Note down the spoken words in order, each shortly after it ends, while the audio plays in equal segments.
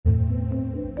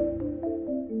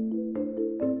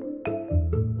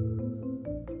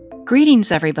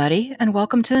Greetings, everybody, and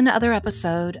welcome to another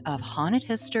episode of Haunted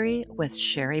History with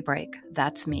Sherry Brake.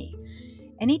 That's me.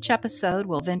 In each episode,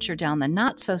 we'll venture down the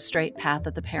not-so-straight path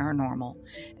of the paranormal,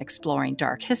 exploring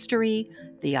dark history,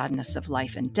 the oddness of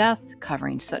life and death,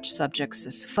 covering such subjects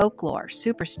as folklore,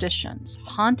 superstitions,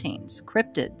 hauntings,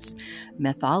 cryptids,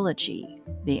 mythology,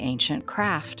 the ancient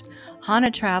craft,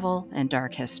 haunted travel, and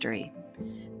dark history.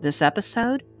 This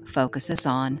episode focuses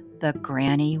on the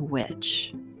Granny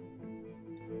Witch.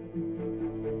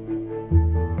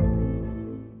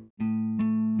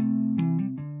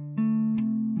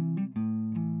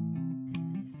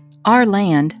 Our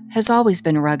land has always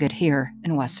been rugged here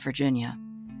in West Virginia.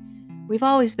 We've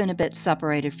always been a bit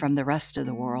separated from the rest of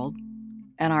the world.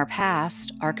 In our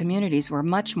past, our communities were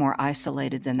much more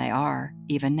isolated than they are,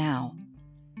 even now.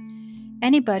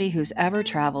 Anybody who's ever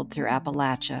traveled through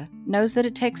Appalachia knows that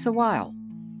it takes a while.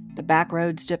 The back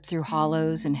roads dip through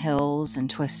hollows and hills and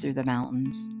twist through the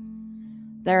mountains.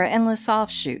 There are endless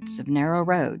offshoots of narrow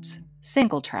roads,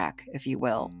 single track, if you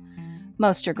will.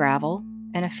 Most are gravel,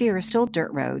 and a few are still dirt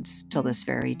roads till this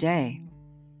very day.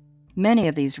 Many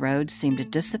of these roads seem to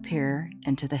disappear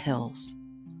into the hills.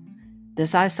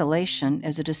 This isolation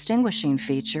is a distinguishing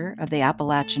feature of the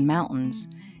Appalachian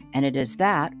Mountains, and it is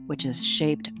that which has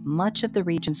shaped much of the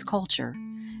region's culture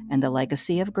and the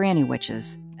legacy of granny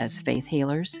witches as faith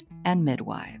healers and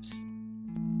midwives.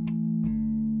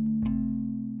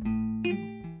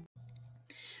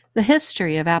 The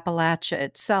history of Appalachia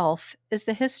itself is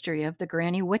the history of the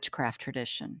granny witchcraft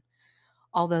tradition.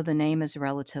 Although the name is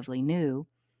relatively new,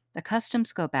 the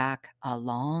customs go back a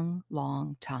long,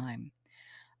 long time.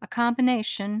 A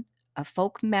combination of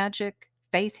folk magic,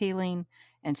 faith healing,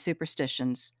 and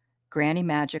superstitions, granny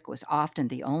magic was often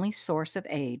the only source of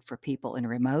aid for people in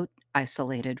remote,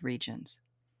 isolated regions.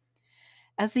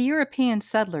 As the European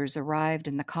settlers arrived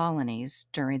in the colonies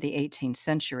during the 18th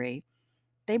century,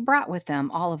 they brought with them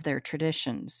all of their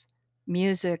traditions,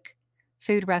 music,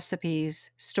 food recipes,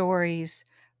 stories,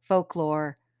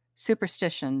 folklore,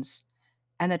 superstitions,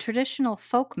 and the traditional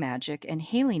folk magic and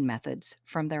healing methods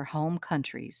from their home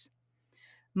countries.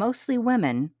 Mostly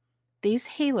women, these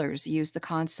healers used the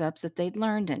concepts that they'd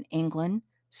learned in England,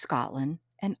 Scotland,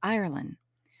 and Ireland.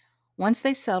 Once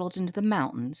they settled into the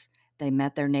mountains, they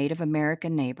met their Native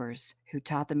American neighbors who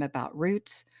taught them about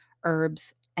roots,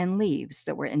 herbs, and leaves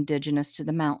that were indigenous to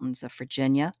the mountains of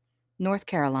Virginia, North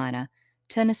Carolina,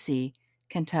 Tennessee,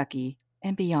 Kentucky,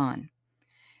 and beyond.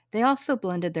 They also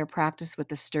blended their practice with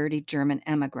the sturdy German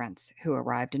immigrants who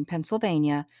arrived in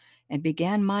Pennsylvania and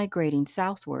began migrating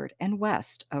southward and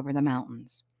west over the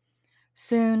mountains.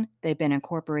 Soon, they've been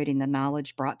incorporating the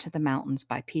knowledge brought to the mountains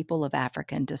by people of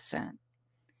African descent.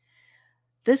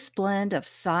 This blend of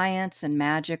science and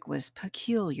magic was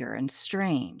peculiar and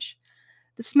strange.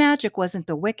 This magic wasn't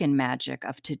the Wiccan magic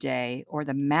of today or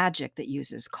the magic that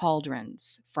uses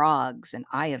cauldrons, frogs, and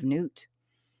Eye of Newt.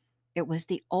 It was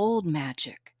the old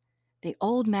magic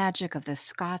of the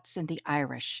Scots and the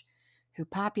Irish, who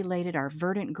populated our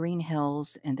verdant green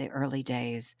hills in the early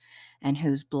days, and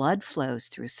whose blood flows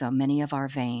through so many of our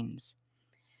veins.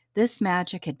 This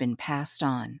magic had been passed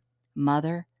on,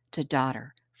 mother to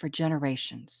daughter, for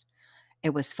generations.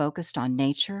 It was focused on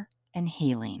nature and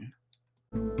healing.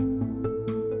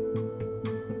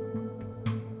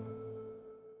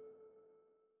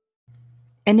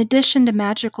 In addition to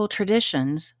magical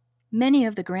traditions, many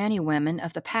of the granny women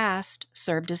of the past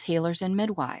served as healers and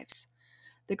midwives.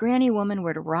 The granny woman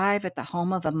would arrive at the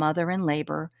home of a mother in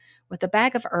labor with a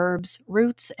bag of herbs,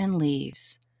 roots, and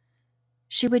leaves.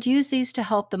 She would use these to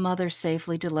help the mother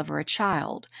safely deliver a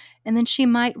child, and then she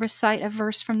might recite a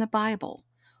verse from the Bible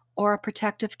or a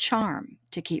protective charm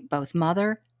to keep both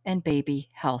mother and baby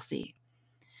healthy.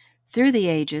 Through the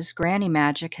ages, granny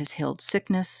magic has healed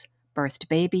sickness, birthed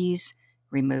babies,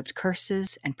 removed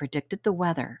curses, and predicted the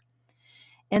weather.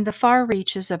 In the far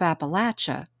reaches of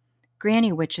Appalachia,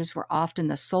 granny witches were often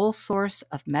the sole source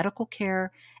of medical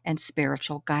care and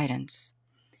spiritual guidance.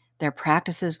 Their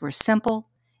practices were simple,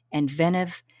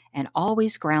 inventive, and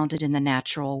always grounded in the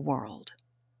natural world.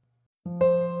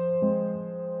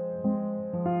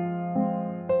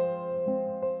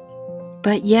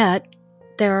 But yet,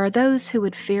 there are those who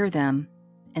would fear them,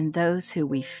 and those who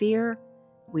we fear,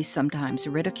 we sometimes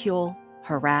ridicule,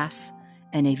 harass,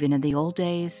 and even in the old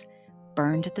days,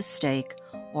 burned at the stake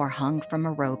or hung from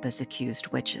a rope as accused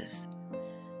witches.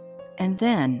 And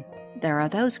then there are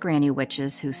those granny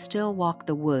witches who still walk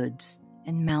the woods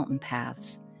and mountain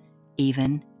paths,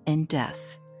 even in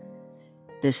death.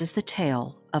 This is the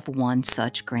tale of one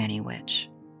such granny witch.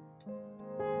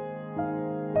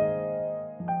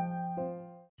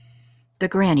 The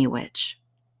Granny Witch.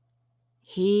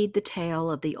 Heed the tale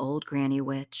of the old Granny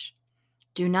Witch.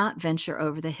 Do not venture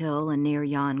over the hill and near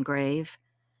yon grave.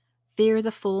 Fear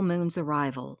the full moon's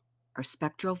arrival, or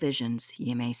spectral visions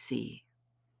ye may see.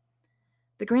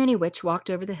 The Granny Witch walked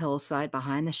over the hillside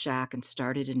behind the shack and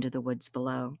started into the woods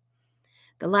below.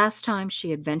 The last time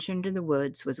she had ventured into the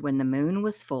woods was when the moon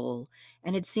was full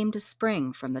and had seemed to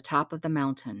spring from the top of the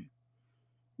mountain.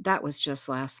 That was just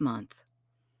last month.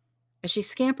 As she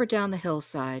scampered down the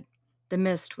hillside, the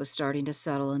mist was starting to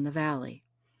settle in the valley.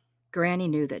 Granny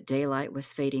knew that daylight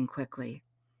was fading quickly.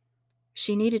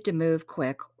 She needed to move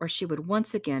quick, or she would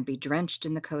once again be drenched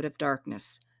in the coat of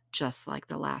darkness, just like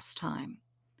the last time.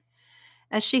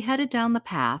 As she headed down the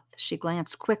path, she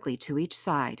glanced quickly to each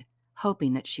side,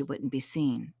 hoping that she wouldn't be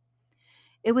seen.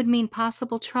 It would mean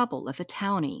possible trouble if a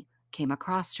townie came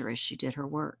across her as she did her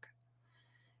work.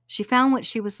 She found what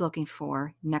she was looking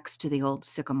for next to the old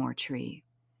sycamore tree.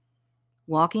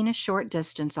 Walking a short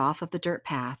distance off of the dirt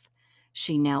path,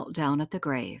 she knelt down at the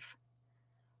grave.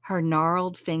 Her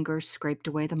gnarled fingers scraped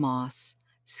away the moss,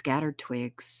 scattered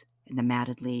twigs, and the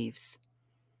matted leaves.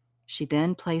 She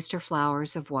then placed her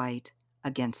flowers of white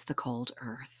against the cold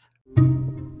earth.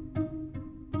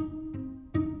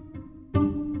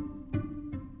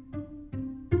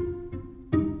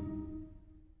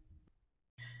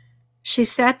 She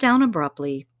sat down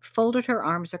abruptly, folded her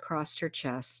arms across her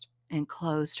chest, and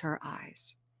closed her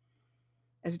eyes.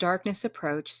 As darkness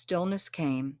approached, stillness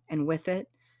came, and with it,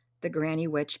 the Granny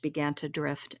Witch began to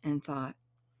drift in thought.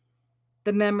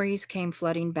 The memories came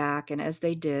flooding back, and as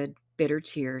they did, bitter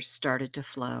tears started to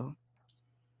flow.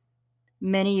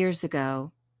 Many years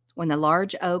ago, when the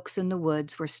large oaks in the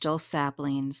woods were still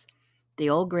saplings, the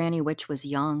old Granny Witch was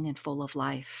young and full of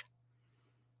life.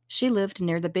 She lived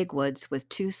near the big woods with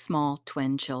two small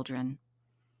twin children.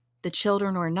 The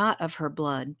children were not of her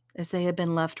blood, as they had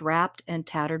been left wrapped in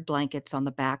tattered blankets on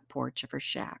the back porch of her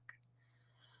shack.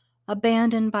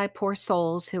 Abandoned by poor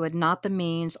souls who had not the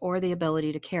means or the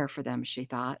ability to care for them, she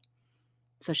thought.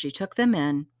 So she took them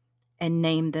in and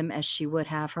named them as she would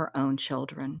have her own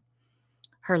children.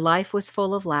 Her life was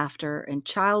full of laughter and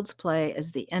child's play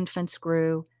as the infants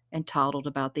grew and toddled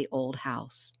about the old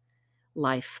house.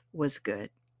 Life was good.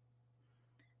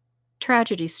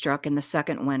 Tragedy struck in the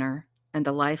second winter, and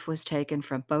the life was taken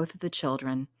from both of the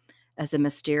children as a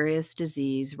mysterious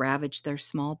disease ravaged their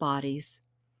small bodies.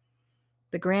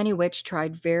 The Granny Witch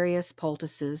tried various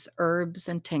poultices, herbs,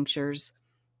 and tinctures,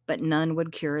 but none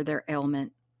would cure their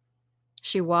ailment.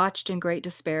 She watched in great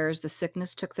despair as the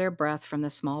sickness took their breath from the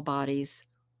small bodies.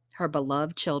 Her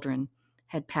beloved children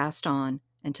had passed on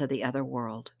into the other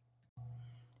world.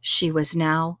 She was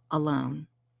now alone.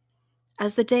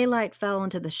 As the daylight fell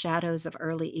into the shadows of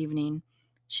early evening,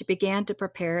 she began to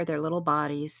prepare their little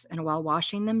bodies, and while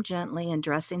washing them gently and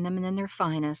dressing them in their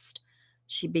finest,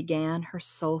 she began her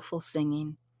soulful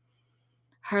singing.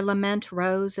 Her lament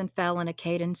rose and fell in a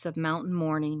cadence of mountain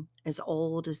mourning as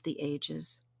old as the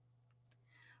ages.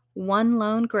 One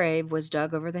lone grave was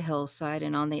dug over the hillside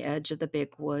and on the edge of the big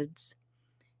woods.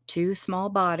 Two small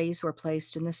bodies were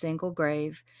placed in the single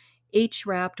grave, each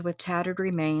wrapped with tattered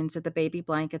remains of the baby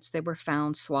blankets they were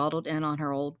found swaddled in on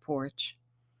her old porch.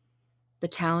 The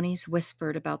townies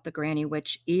whispered about the Granny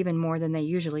Witch even more than they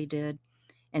usually did,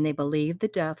 and they believed the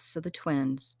deaths of the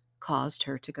twins caused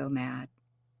her to go mad.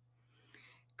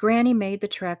 Granny made the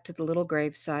trek to the little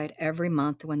graveside every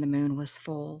month when the moon was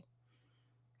full.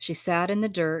 She sat in the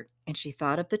dirt and she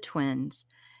thought of the twins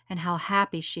and how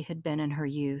happy she had been in her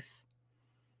youth.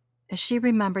 As she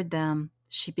remembered them,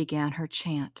 she began her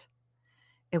chant.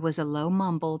 It was a low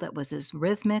mumble that was as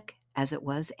rhythmic as it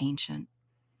was ancient.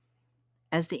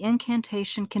 As the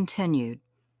incantation continued,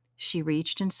 she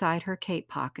reached inside her cape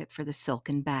pocket for the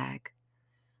silken bag.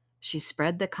 She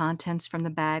spread the contents from the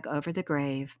bag over the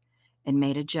grave and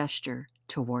made a gesture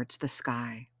towards the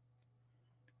sky.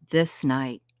 This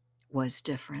night was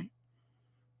different.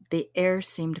 The air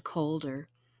seemed colder,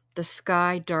 the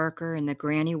sky darker, and the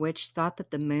Granny Witch thought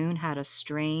that the moon had a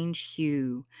strange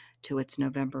hue to its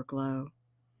November glow.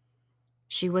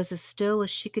 She was as still as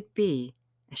she could be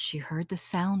as she heard the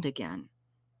sound again.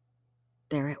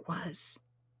 There it was.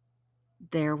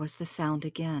 There was the sound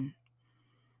again.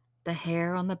 The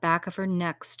hair on the back of her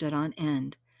neck stood on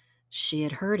end. She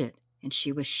had heard it, and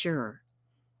she was sure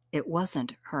it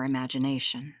wasn't her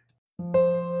imagination.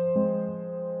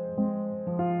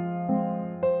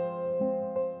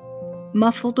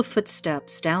 Muffled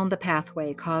footsteps down the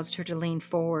pathway caused her to lean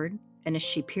forward, and as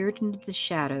she peered into the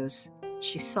shadows,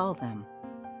 she saw them.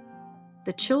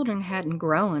 The children hadn't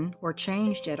grown or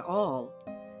changed at all.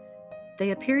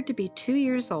 They appeared to be 2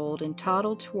 years old and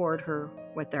toddled toward her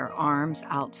with their arms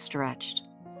outstretched.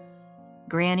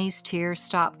 Granny's tears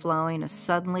stopped flowing as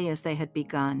suddenly as they had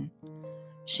begun.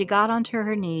 She got onto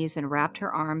her knees and wrapped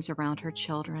her arms around her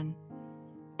children.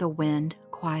 The wind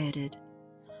quieted.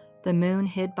 The moon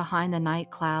hid behind the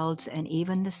night clouds, and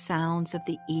even the sounds of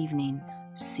the evening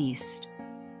ceased.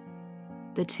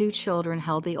 The two children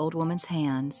held the old woman's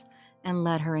hands and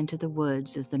led her into the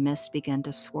woods as the mist began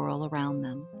to swirl around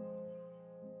them.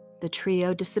 The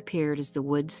trio disappeared as the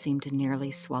woods seemed to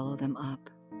nearly swallow them up.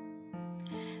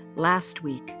 Last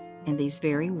week, in these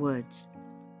very woods,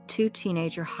 two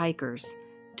teenager hikers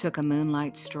took a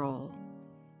moonlight stroll.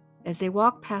 As they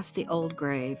walked past the old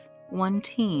grave, one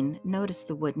teen noticed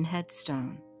the wooden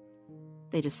headstone.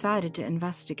 They decided to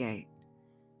investigate.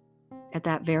 At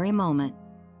that very moment,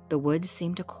 the woods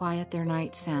seemed to quiet their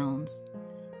night sounds.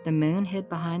 The moon hid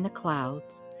behind the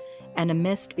clouds, and a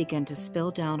mist began to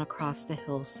spill down across the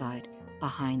hillside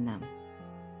behind them.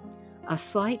 A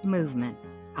slight movement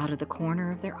out of the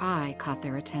corner of their eye caught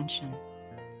their attention.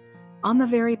 On the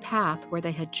very path where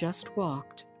they had just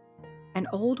walked, an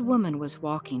old woman was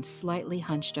walking slightly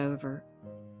hunched over.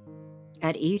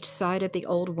 At each side of the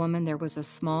old woman there was a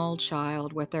small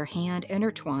child with their hand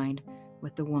intertwined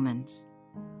with the woman's.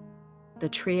 The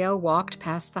trio walked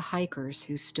past the hikers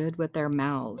who stood with their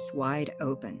mouths wide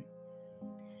open.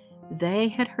 They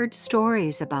had heard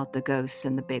stories about the ghosts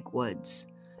in the big woods,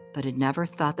 but had never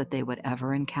thought that they would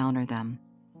ever encounter them.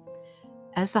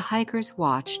 As the hikers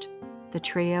watched, the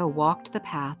trio walked the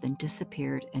path and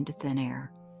disappeared into thin air,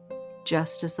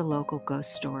 just as the local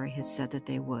ghost story had said that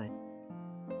they would.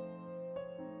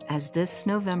 As this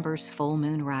November's full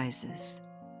moon rises,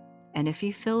 and if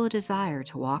you feel a desire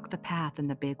to walk the path in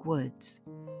the big woods,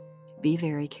 be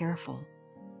very careful.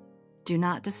 Do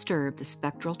not disturb the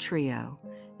spectral trio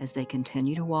as they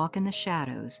continue to walk in the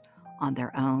shadows on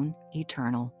their own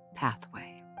eternal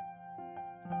pathway.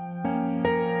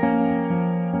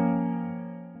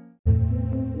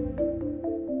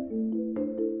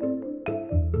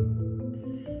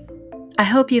 I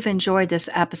hope you've enjoyed this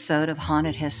episode of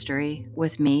Haunted History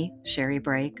with me, Sherry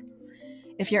Brake.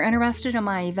 If you're interested in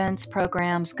my events,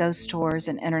 programs, ghost tours,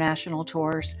 and international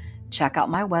tours, check out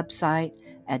my website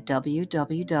at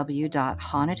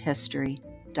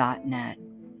www.hauntedhistory.net.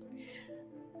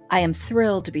 I am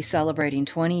thrilled to be celebrating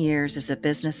 20 years as a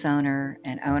business owner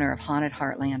and owner of Haunted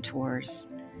Heartland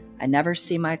Tours. I never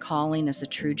see my calling as a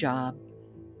true job.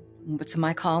 What's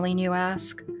my calling, you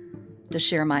ask? To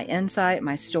share my insight,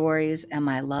 my stories, and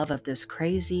my love of this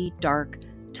crazy, dark,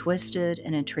 twisted,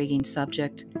 and intriguing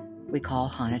subject we call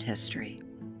haunted history.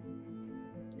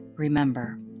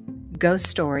 Remember, ghost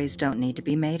stories don't need to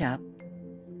be made up.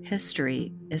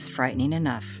 History is frightening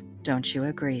enough, don't you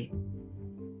agree?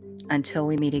 Until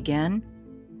we meet again,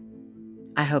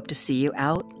 I hope to see you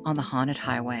out on the haunted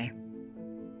highway.